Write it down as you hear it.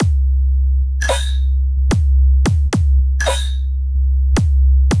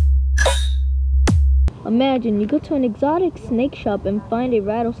Imagine you go to an exotic snake shop and find a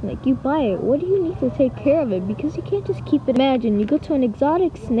rattlesnake. You buy it. What do you need to take care of it? Because you can't just keep it. Imagine you go to an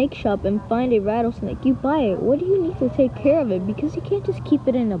exotic snake shop and find a rattlesnake. You buy it. What do you need to take care of it? Because you can't just keep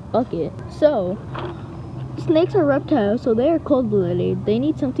it in a bucket. So, snakes are reptiles, so they are cold-blooded. They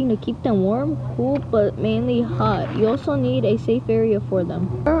need something to keep them warm, cool, but mainly hot. You also need a safe area for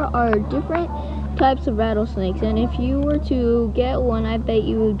them. There are different types of rattlesnakes, and if you were to get one, I bet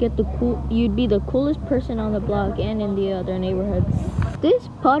you would get you'd be the coolest person on the block and in the other neighborhoods. This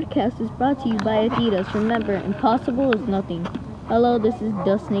podcast is brought to you by Adidas. Remember, impossible is nothing. Hello, this is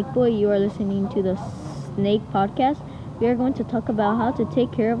the Snake Boy. You are listening to the Snake Podcast. We are going to talk about how to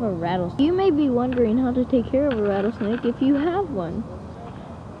take care of a rattlesnake. You may be wondering how to take care of a rattlesnake if you have one.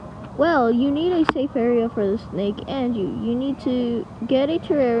 Well, you need a safe area for the snake and you. You need to get a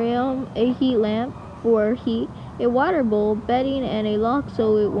terrarium, a heat lamp for heat, a water bowl, bedding, and a lock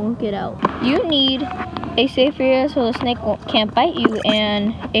so it won't get out. You need a safe area so the snake can't bite you,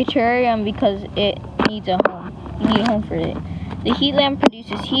 and a terrarium because it needs a home. You need a home for it. The heat lamp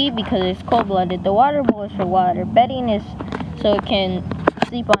produces heat because it's cold-blooded. The water bowl is for water. Bedding is so it can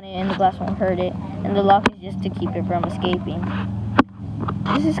sleep on it and the glass won't hurt it. And the lock is just to keep it from escaping.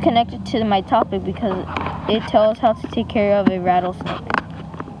 This is connected to my topic because it tells how to take care of a rattlesnake.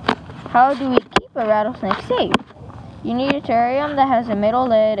 How do we keep a rattlesnake safe? You need a terrarium that has a metal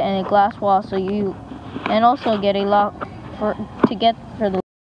lid and a glass wall, and also get a lock to get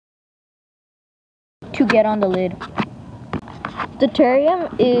on the lid. The terrarium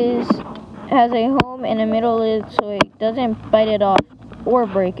has a home and a metal lid so it doesn't bite it off or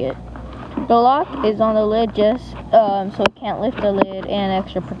break it. The lock is on the lid just so it can't lift the lid, and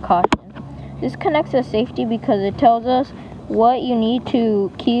extra precaution. This connects to safety because it tells us what you need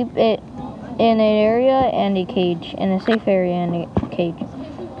to keep it in an area and a cage, in a safe area and a cage.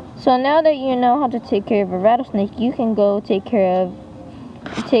 So now that you know how to take care of a rattlesnake, you can go take care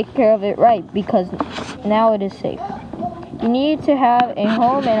of it right, because now it is safe. You need to have a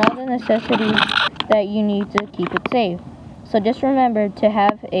home and all the necessities that you need to keep it safe. So just remember to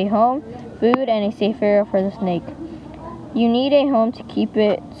have a home, food, and a safe area for the snake. You need a home to keep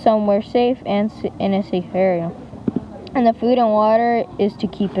it somewhere safe and in a safe area. And the food and water is to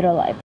keep it alive.